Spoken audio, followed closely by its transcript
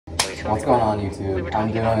What's going on YouTube?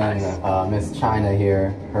 I'm doing Miss China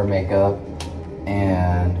here, her makeup,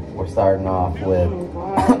 and we're starting off with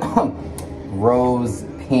rose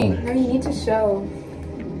pink. No, you need to show.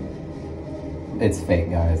 It's fake,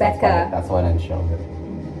 guys. Becca. That's why I didn't show it.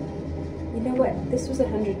 You know what? This was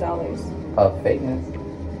 $100. Of fakeness?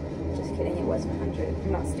 Just kidding, it wasn't 100.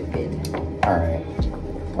 I'm not stupid. Alright.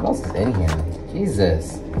 What else is in here?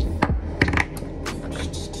 Jesus.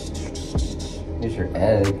 Here's your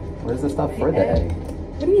egg. Where's the stuff for the egg?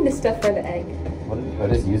 What do you mean the stuff for the egg? What,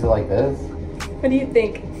 just use it like this? What do you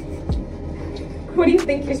think? What do you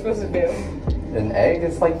think you're supposed to do? An egg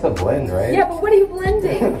is like to blend, right? Yeah, but what are you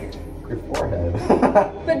blending? Your forehead.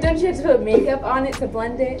 But don't you have to put makeup on it to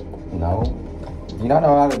blend it? No. Do you not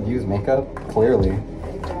know how to use makeup? Clearly.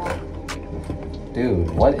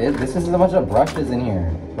 Dude, what is this? Is a bunch of brushes in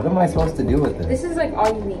here. What am I supposed to do with this? This is like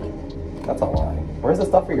all you need. That's a lie. Where's the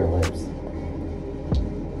stuff for your lips?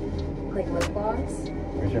 Like lip gloss?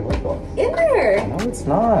 Where's your lip gloss? In there! No, it's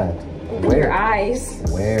not. Open Where? your eyes.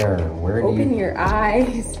 Where? Where do you... Open your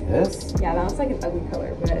eyes. This? Yeah, that looks like an ugly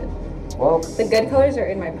color, but... Well... The good colors are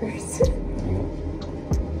in my purse.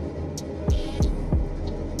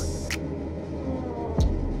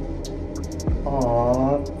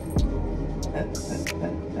 Aww.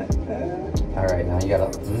 Alright, now you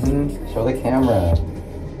gotta... show the camera.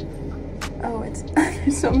 Oh, it's...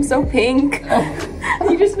 I'm so pink.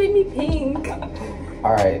 You just made me pink.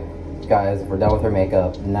 Alright, guys, we're done with her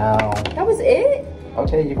makeup. Now... That was it?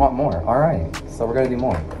 Okay, you want more. Alright, so we're gonna do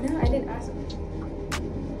more. No, I didn't ask.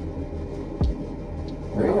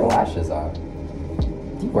 Where are your lashes at?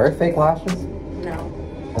 Do you wear fake lashes? No.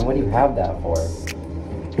 And what do you have that for?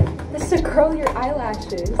 This is to curl your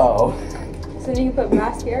eyelashes. Oh. So then you can put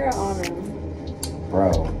mascara on them.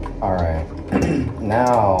 Bro, alright.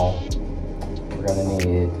 Now, we're gonna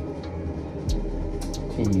need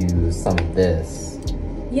to use some of this.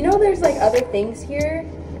 You know there's like other things here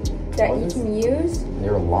that you can use?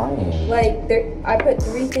 You're lying. Like, I put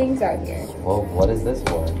 3 things out here. Well, what is this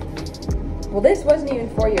for? Well, this wasn't even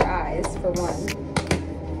for your eyes, for one.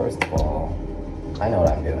 First of all, I know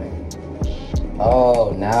what I'm doing.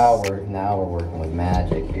 Oh, now we're working with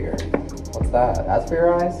magic here. What's that? That's for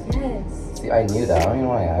your eyes? Yes. See, I knew that. I don't even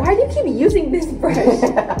know why I Why do you keep using this brush?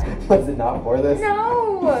 Was it not for this?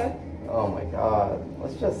 No. Oh my god.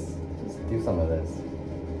 Let's just do some of this.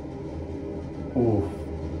 Ooh.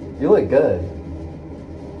 You look good.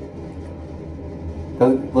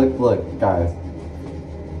 Look, guys.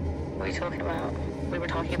 What are you talking about? We were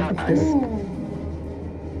talking about us.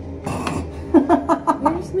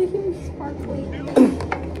 You're just making me sparkly.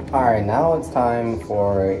 Alright, now it's time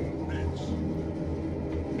for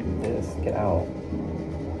this. Get out.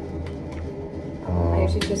 I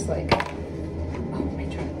should just like... Oh, my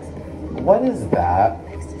drugs. What is that?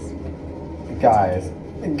 Ecstasy. Guys.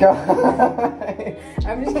 I'm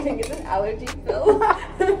just gonna get an allergy pill.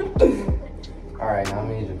 Alright, now I'm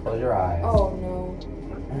gonna need you to close your eyes. Oh no.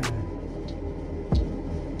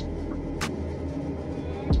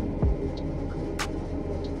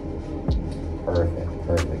 Perfect.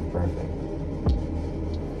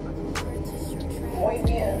 Muy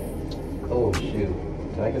bien. Oh shoot.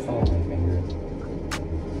 Did I get some on my fingers?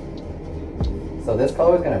 So this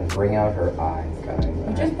color is gonna bring out her eyes, guys.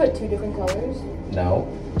 You just put 2 different colors? No.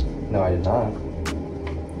 No, I did not.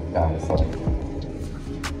 Guys, look.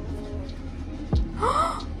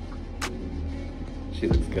 She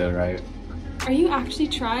looks good, right? Are you actually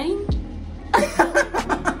trying?